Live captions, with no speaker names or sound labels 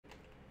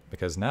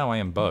Because now I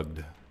am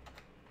bugged.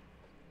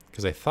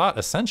 Because I thought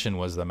Ascension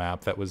was the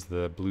map that was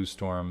the blue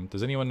storm.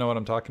 Does anyone know what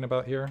I'm talking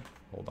about here?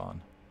 Hold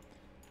on.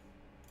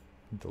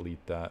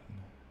 Delete that.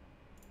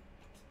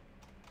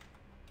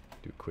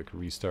 Do a quick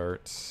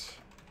restart.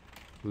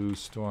 Blue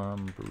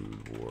Storm,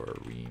 Brood War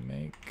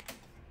Remake.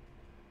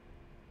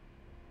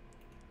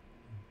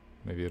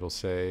 Maybe it'll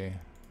say...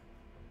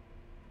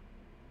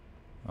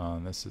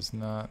 this is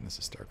not. This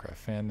is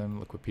StarCraft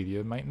Fandom.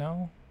 Wikipedia might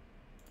know.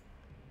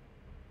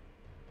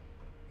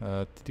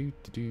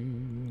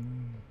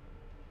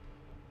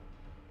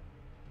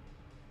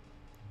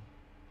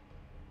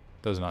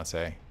 Does not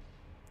say.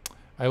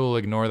 I will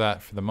ignore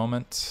that for the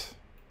moment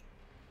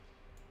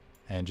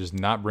and just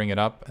not bring it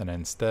up, and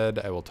instead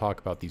I will talk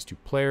about these two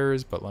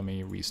players, but let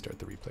me restart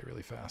the replay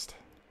really fast.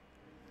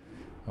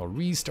 I'll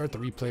restart the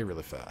replay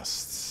really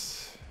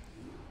fast.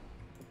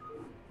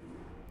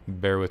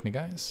 Bear with me,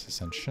 guys.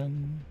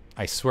 Ascension.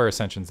 I swear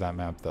Ascension's that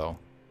map, though.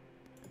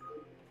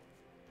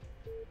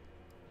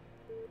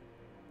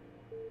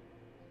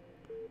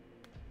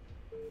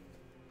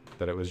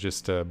 That it was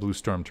just Blue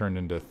Storm turned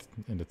into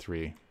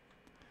 3.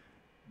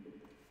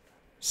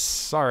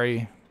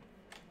 Sorry.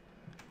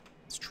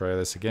 Let's try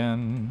this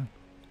again.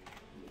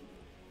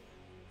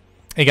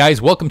 Hey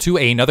guys, welcome to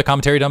another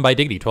commentary done by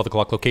Diggity. 12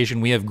 o'clock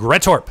location. We have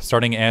Gretorp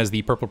starting as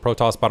the purple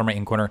Protoss, bottom right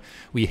hand corner.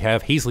 We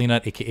have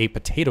Hazelynut, aka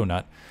Potato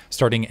Nut,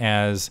 starting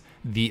as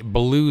the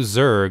blue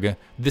Zerg.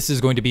 This is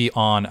going to be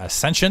on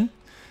Ascension.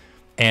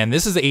 And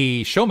this is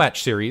a show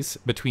match series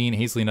between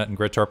Hazelynut and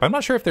Gretorp. I'm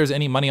not sure if there's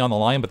any money on the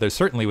line, but there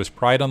certainly was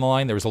pride on the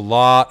line. There was a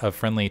lot of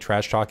friendly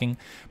trash talking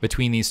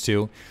between these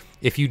two.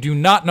 If you do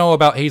not know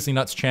about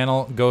Hazelynut's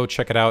channel, go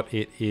check it out.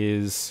 It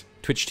is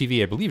Twitch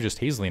TV, I believe just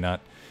Hazelynut.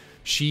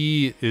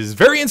 She is a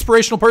very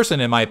inspirational person,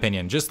 in my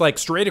opinion, just like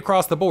straight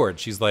across the board.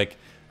 She's like,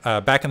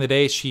 back in the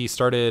day, she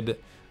started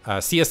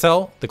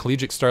CSL, the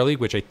Collegiate Star League,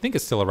 which I think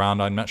is still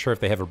around. I'm not sure if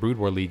they have a Brood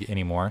War League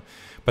anymore.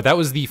 But that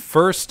was the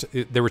first,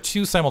 there were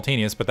two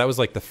simultaneous, but that was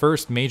like the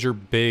first major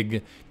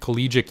big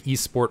collegiate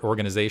esport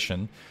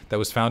organization that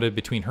was founded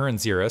between her and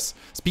Xerus.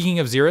 Speaking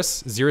of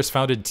Xerus, Xerus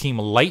founded Team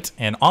Light,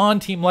 and on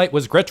Team Light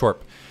was Gretorp.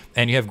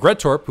 And you have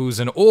Gretorp, who's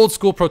an old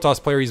school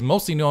Protoss player. He's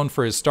mostly known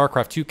for his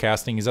StarCraft 2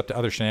 casting. He's up to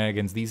other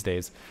shenanigans these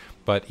days.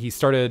 But he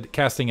started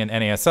casting in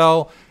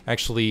NASL,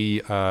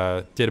 actually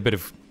did a bit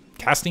of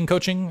casting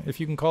coaching,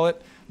 if you can call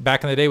it,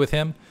 back in the day with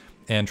him,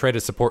 and tried to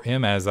support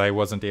him as I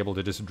wasn't able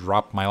to just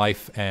drop my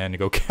life and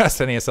go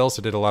cast NASL,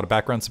 so did a lot of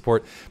background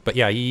support. But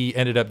yeah, he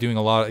ended up doing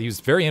a lot. He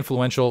was very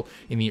influential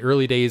in the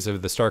early days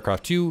of the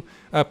StarCraft 2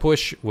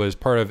 push, was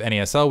part of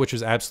NASL, which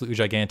was absolutely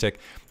gigantic,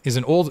 is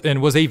an old,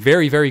 and was a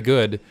very, very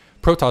good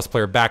Protoss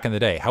player back in the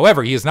day.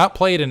 However, he has not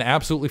played in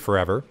absolutely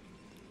forever.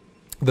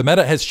 The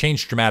meta has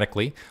changed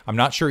dramatically. I'm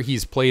not sure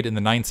he's played in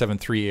the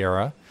 973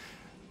 era,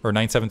 or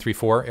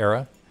 9734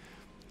 era.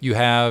 You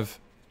have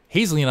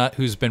Hazelynut,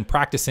 who's been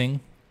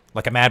practicing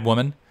like a mad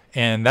woman,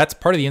 and that's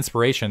part of the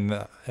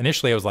inspiration.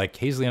 Initially, I was like,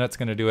 Hazelynut's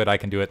going to do it, I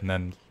can do it, and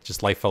then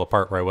just life fell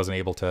apart where I wasn't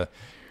able to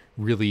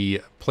really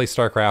play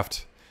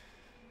StarCraft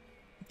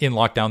in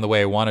lockdown the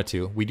way I wanted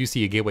to. We do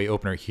see a gateway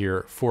opener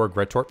here for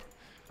Gretorp.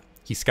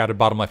 He scouted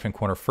bottom left-hand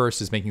corner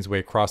first, is making his way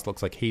across.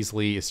 Looks like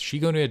Hazely. Is she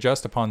going to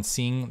adjust upon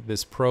seeing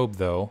this probe,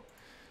 though?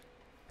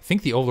 I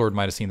think the Overlord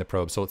might have seen the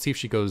probe, so let's see if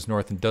she goes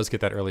north and does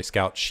get that early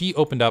scout. She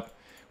opened up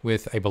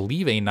with, I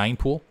believe, a 9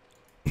 pool.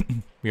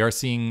 We are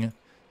seeing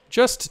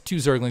just 2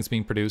 Zerglings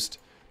being produced,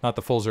 not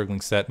the full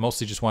Zergling set.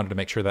 Mostly just wanted to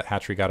make sure that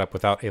hatchery got up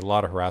without a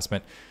lot of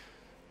harassment.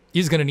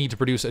 Is going to need to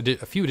produce a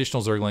few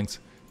additional Zerglings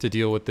to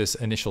deal with this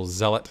initial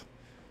Zealot.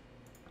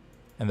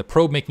 And the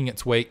probe making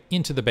its way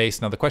into the base.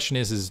 Now the question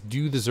is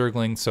do the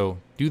Zerglings, so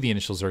do the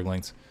initial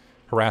Zerglings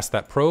harass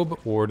that probe,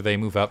 or do they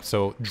move up?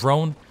 So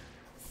drone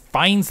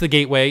finds the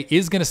gateway,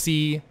 is going to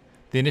see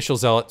the initial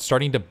Zealot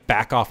starting to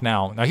back off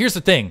now. Now here's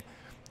the thing.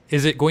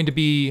 Is it going to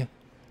be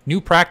new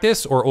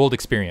practice or old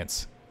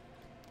experience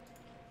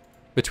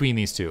between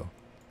these two?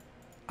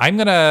 I'm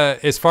going to,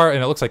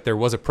 and it looks like there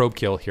was a probe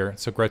kill here.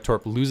 So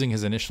Gretorp losing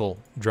his initial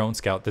drone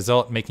scout. The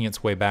Zealot making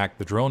its way back.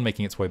 The drone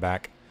making its way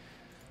back.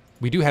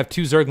 We do have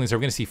 2 Zerglings. We're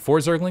going to see 4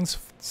 Zerglings.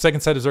 Second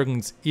set of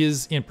Zerglings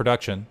is in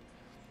production.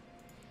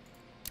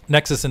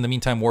 Nexus, in the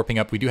meantime, warping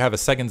up. We do have a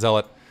second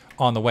Zealot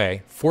on the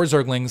way. 4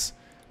 Zerglings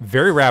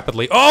very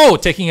rapidly. Oh,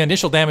 taking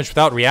initial damage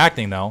without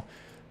reacting, though.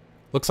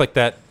 Looks like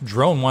that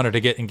drone wanted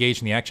to get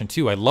engaged in the action,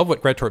 too. I love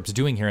what Gretorp's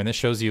doing here, and this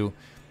shows you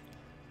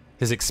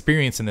his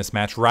experience in this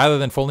match. Rather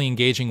than fully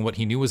engaging what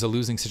he knew was a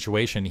losing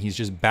situation, he's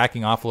just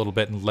backing off a little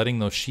bit and letting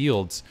those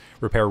shields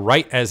repair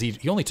right as he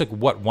only took,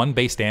 what, 1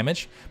 base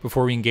damage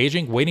before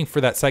re-engaging, waiting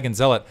for that second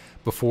Zealot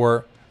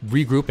before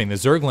regrouping. The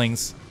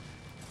Zerglings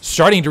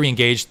starting to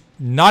re-engage,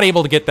 not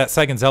able to get that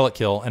second Zealot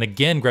kill, and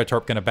again,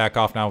 Gretorp going to back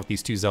off now with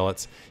these 2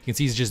 Zealots. You can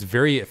see he's just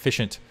very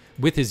efficient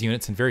with his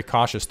units and very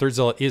cautious. Third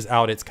Zealot is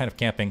out. It's kind of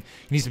camping.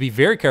 He needs to be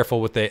very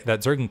careful with that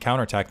Zergling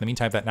counterattack. In the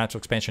meantime, that natural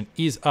expansion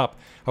is up.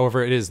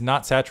 However, it is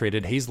not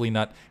saturated.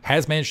 Hazelynut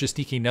has managed to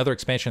sneak another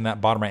expansion in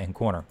that bottom right-hand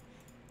corner.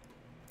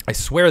 I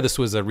swear this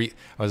was I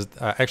was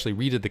actually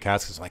redid the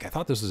cast because like I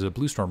thought this was a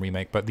Blue Storm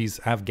remake, but these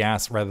have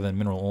gas rather than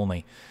mineral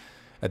only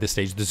at this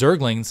stage. The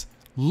Zerglings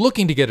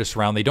looking to get us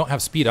around. They don't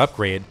have speed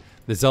upgrade.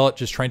 The Zealot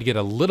just trying to get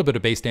a little bit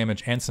of base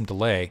damage and some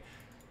delay.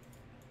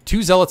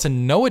 2 Zealots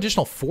and no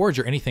additional forge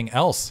or anything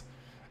else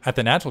at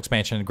the natural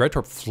expansion.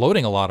 Gretorp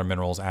floating a lot of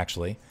minerals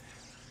actually.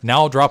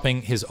 Now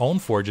dropping his own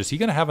forge. Is he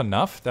going to have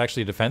enough to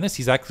actually defend this?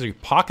 He's actually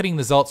pocketing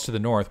the Zealots to the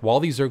north while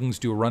these Zerglings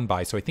do a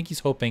run-by. So I think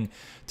he's hoping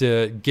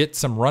to get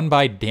some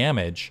run-by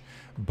damage.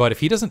 But if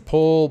he doesn't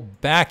pull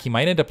back, he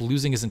might end up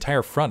losing his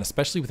entire front,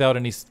 especially without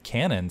any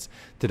cannons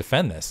to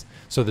defend this.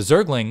 So the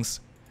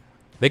Zerglings,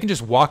 they can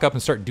just walk up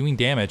and start doing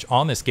damage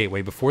on this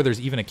gateway before there's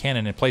even a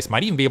cannon in place.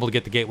 Might even be able to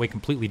get the gateway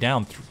completely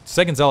down.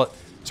 Third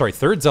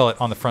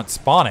Zealot on the front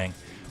spawning.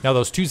 Now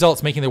those 2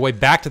 Zealots making their way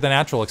back to the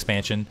natural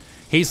expansion.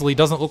 Hazelynut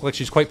doesn't look like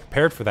she's quite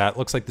prepared for that.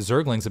 Looks like the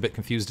Zergling's a bit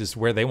confused as to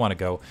where they want to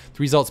go.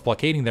 3 Zealots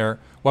blockading their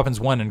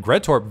weapons 1, and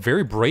Gretorp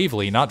very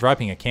bravely not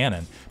dropping a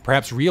cannon,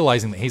 perhaps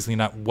realizing that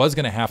Hazelynut was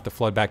going to have to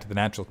flood back to the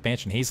natural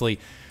expansion. Hazelynut,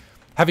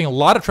 having a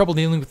lot of trouble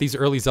dealing with these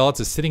early Zealots,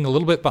 is sitting a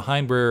little bit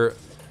behind where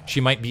she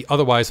might be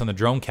otherwise on the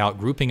drone count,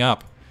 grouping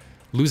up,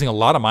 losing a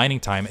lot of mining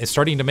time, is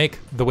starting to make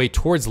the way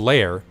towards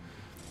lair,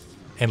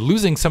 and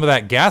losing some of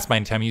that gas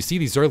mining time. You see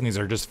these Zerglings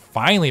are just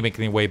finally making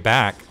their way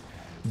back.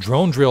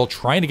 Drone drill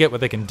trying to get what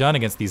they can done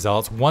against these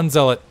Zealots. 1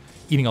 Zealot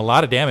eating a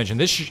lot of damage, and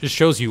this just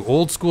shows you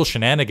old school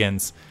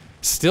shenanigans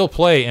still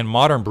play in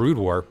modern Brood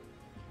War.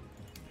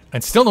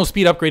 And still no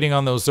speed upgrading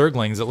on those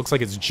Zerglings. It looks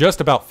like it's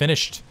just about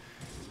finished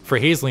for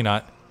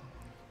Hazelynut.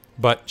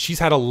 But she's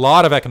had a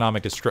lot of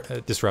economic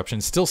disruption,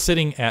 still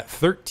sitting at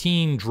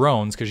 13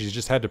 drones because she's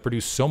just had to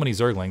produce so many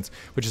Zerglings,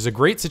 which is a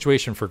great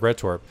situation for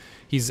Gretorp.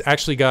 He's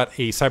actually got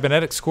a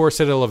Cybernetics core,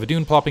 Citadel of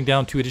Adun plopping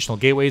down 2 additional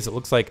gateways. It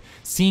looks like,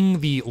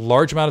 seeing the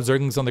large amount of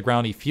Zerglings on the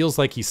ground, he feels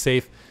like he's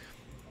safe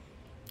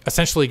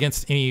essentially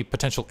against any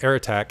potential air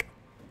attack.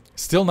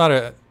 Still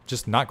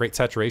just not great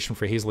saturation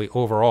for Hazelynut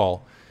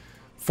overall.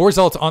 4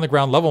 Zealots on the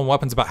ground, level 1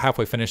 weapons about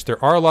halfway finished.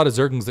 There are a lot of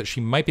Zerglings that she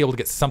might be able to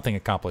get something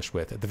accomplished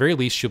with. At the very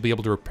least, she'll be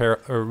able to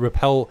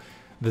repel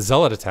the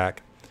Zealot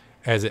attack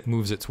as it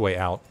moves its way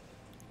out.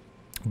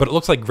 But it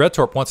looks like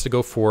Gretorp wants to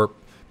go for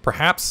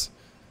perhaps,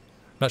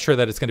 not sure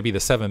that it's going to be the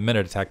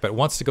 7-minute attack, but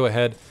wants to go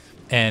ahead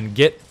and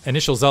get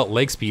initial Zealot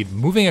leg speed,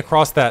 moving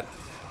across that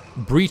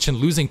breach and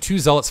losing 2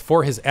 Zealots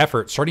for his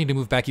effort, starting to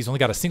move back. He's only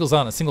got a single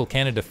Zealot and a single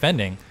cannon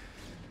defending.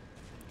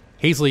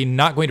 Hazelynut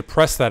not going to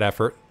press that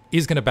effort,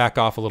 is going to back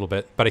off a little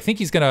bit, but I think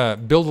he's going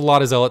to build a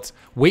lot of Zealots,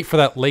 wait for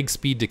that leg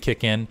speed to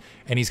kick in,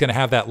 and he's going to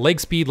have that leg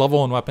speed, level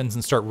 1 weapons,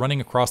 and start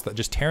running across that,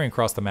 just tearing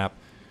across the map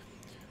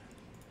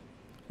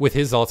with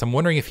his Zealots. I'm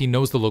wondering if he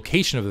knows the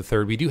location of the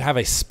 3rd. We do have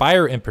a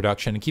Spire in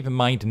production, and keep in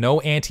mind, no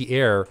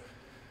anti-air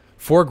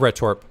for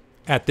Gretorp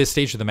at this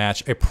stage of the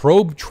match. A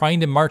probe trying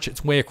to march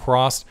its way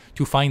across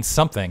to find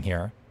something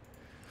here.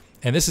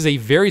 And this is a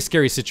very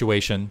scary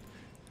situation.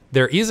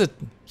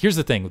 Here's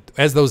the thing,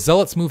 as those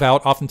Zealots move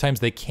out,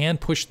 oftentimes they can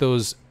push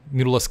those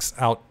Mutalisks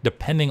out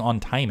depending on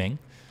timing.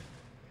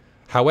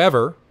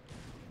 However,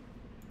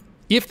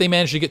 if they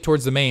manage to get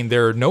towards the main,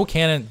 there are no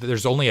cannon,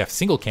 there's only a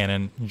single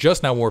cannon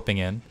just now warping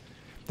in.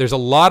 There's a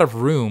lot of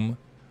room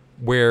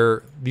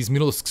where these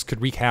Mutalisks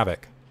could wreak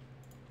havoc.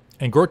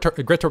 And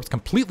Gretorp's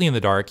completely in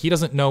the dark. He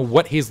doesn't know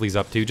what Hazelynut's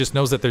up to, just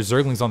knows that there's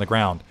Zerglings on the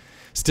ground.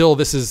 Still,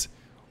 this is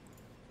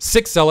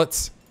 6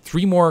 Zealots,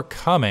 3 more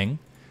coming.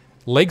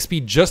 Leg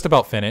speed just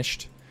about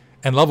finished,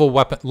 and level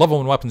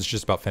 1 weapons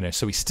just about finished.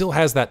 So he still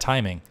has that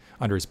timing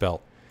under his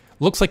belt.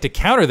 Looks like to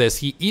counter this,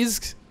 he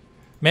is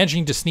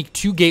managing to sneak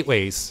 2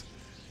 gateways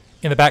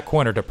in the back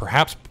corner to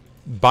perhaps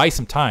buy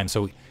some time.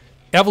 So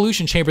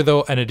Evolution Chamber,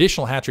 though, an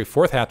additional hatchery,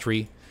 4th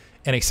hatchery,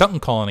 and a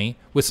Sunken Colony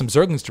with some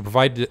Zerglings to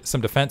provide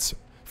some defense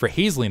for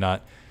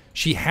Hazelynut.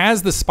 She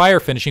has the Spire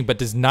finishing, but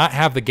does not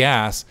have the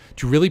gas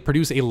to really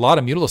produce a lot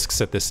of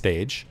Mutalisks at this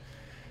stage.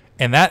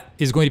 And that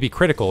is going to be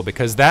critical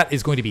because that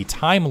is going to be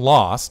time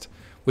lost,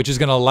 which is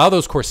going to allow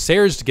those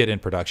Corsairs to get in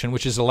production,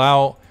 which is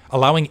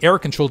allowing air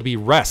control to be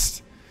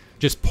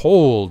just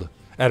pulled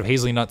out of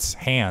Hazelynut's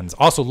hands.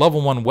 Also,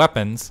 level 1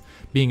 weapons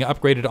being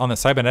upgraded on the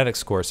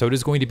Cybernetics core. So it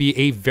is going to be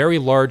a very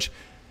large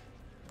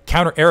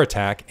counter air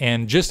attack.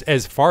 And just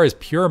as far as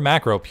pure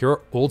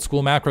old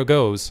school macro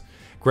goes,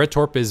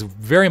 Gretorp is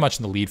very much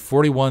in the lead.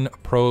 41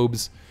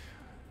 probes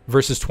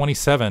versus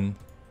 27.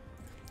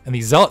 And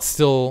the Zealots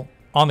still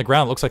on the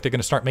ground. Looks like they're going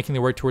to start making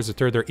their way towards the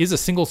 3rd. There is a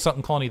single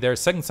Sunken Colony there.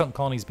 2nd Sunken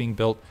Colony is being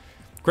built.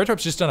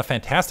 Gretorp's just done a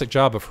fantastic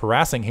job of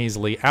harassing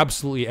Hazelynut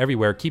absolutely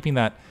everywhere, keeping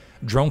that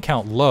drone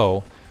count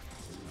low,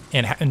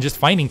 and just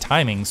finding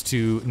timings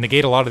to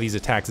negate a lot of these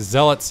attacks.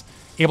 Zealots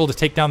able to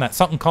take down that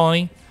Sunken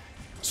Colony,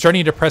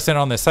 starting to press in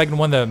on the 2nd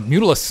one. The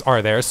Mutalisks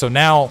are there, so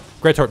now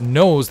Gretorp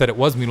knows that it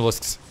was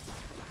Mutalisks.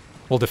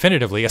 Well,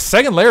 definitively. A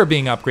 2nd layer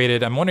being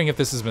upgraded. I'm wondering if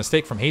this is a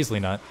mistake from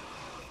Hazelynut,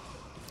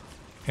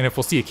 and if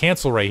we'll see a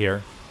cancel right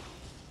here.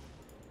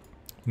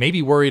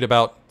 Maybe worried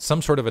about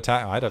some sort of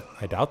attack.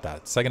 I doubt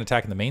that. 2nd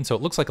attack in the main, so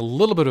it looks like a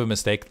little bit of a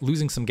mistake,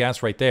 losing some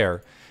gas right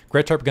there.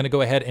 Gretorp going to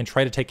go ahead and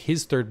try to take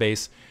his 3rd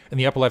base in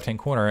the upper left-hand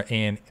corner,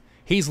 and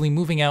Hazely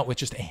moving out with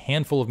just a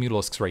handful of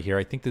Mutalisks right here.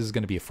 I think this is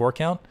going to be a 4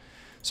 count.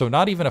 So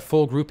not even a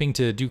full grouping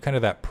to do kind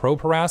of that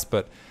probe harass,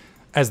 but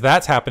as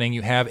that's happening,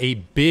 you have a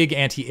big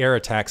anti-air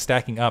attack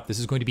stacking up. This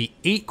is going to be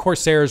 8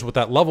 Corsairs with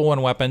that level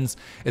 1 weapons.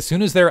 As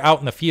soon as they're out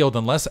in the field,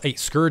 unless a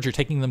Scourge are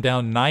taking them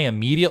down nigh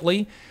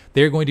immediately,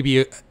 they're going to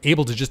be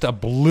able to just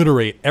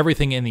obliterate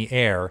everything in the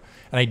air.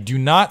 And I do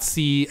not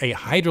see a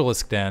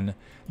Hydralisk Den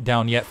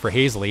down yet for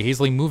Hazely.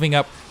 Hazely moving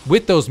up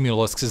with those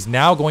Mutalisks is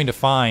now going to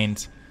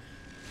find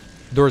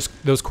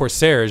those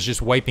Corsairs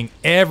just wiping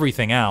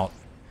everything out.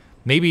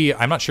 Maybe,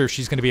 I'm not sure if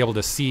she's going to be able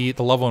to see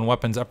the level 1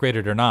 weapons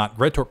upgraded or not.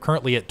 Gretorp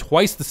currently at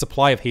twice the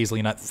supply of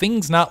Hazelynut.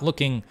 Things not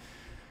looking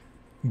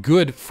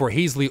good for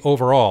Hazely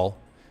overall.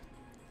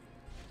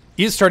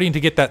 Is starting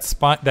to get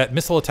that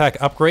missile attack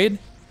upgrade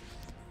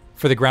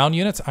for the ground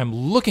units. I'm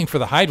looking for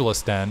the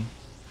Hydralisk Den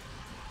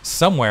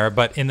somewhere,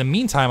 but in the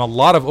meantime, a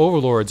lot of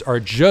Overlords are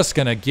just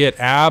going to get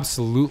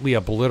absolutely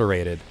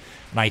obliterated.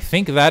 And I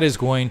think that is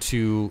going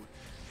to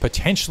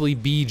potentially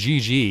be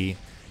GG,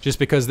 just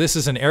because this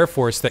is an Air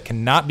Force that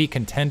cannot be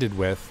contended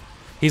with.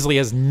 Hazely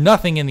has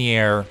nothing in the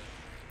air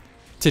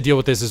to deal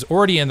with this, is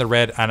already in the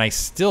red, and I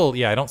still,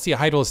 yeah, I don't see a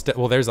Hydralisk Den.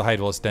 Well, there's a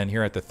Hydralisk Den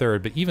here at the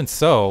 3rd, but even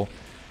so,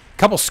 a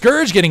couple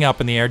Scourge getting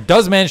up in the air,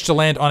 does manage to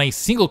land on a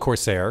single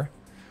Corsair,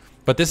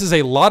 but this is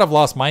a lot of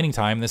lost mining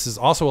time. This is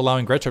also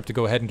allowing Gretorp to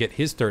go ahead and get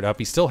his 3rd up.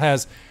 He still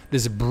has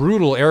this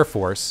brutal Air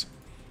Force,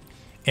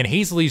 and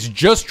Hazely's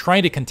just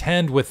trying to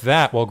contend with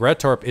that while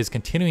Gretorp is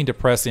continuing to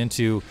press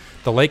into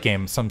the late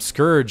game. Some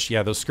Scourge,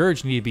 yeah, those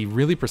Scourge need to be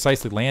really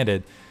precisely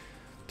landed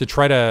to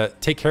try to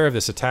take care of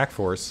this attack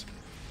force.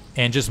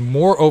 And just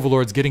more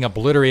Overlords getting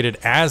obliterated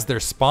as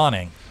they're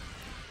spawning.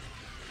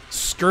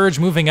 Scourge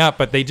moving up,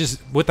 but they just,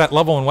 with that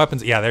level 1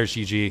 weapons, yeah, there's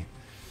GG.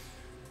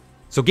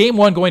 So game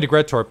 1 going to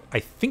Gretorp.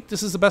 I think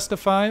this is the best of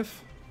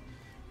 5.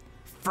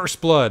 First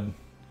blood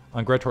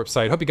on Gretorp's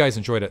side. Hope you guys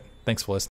enjoyed it. Thanks for listening.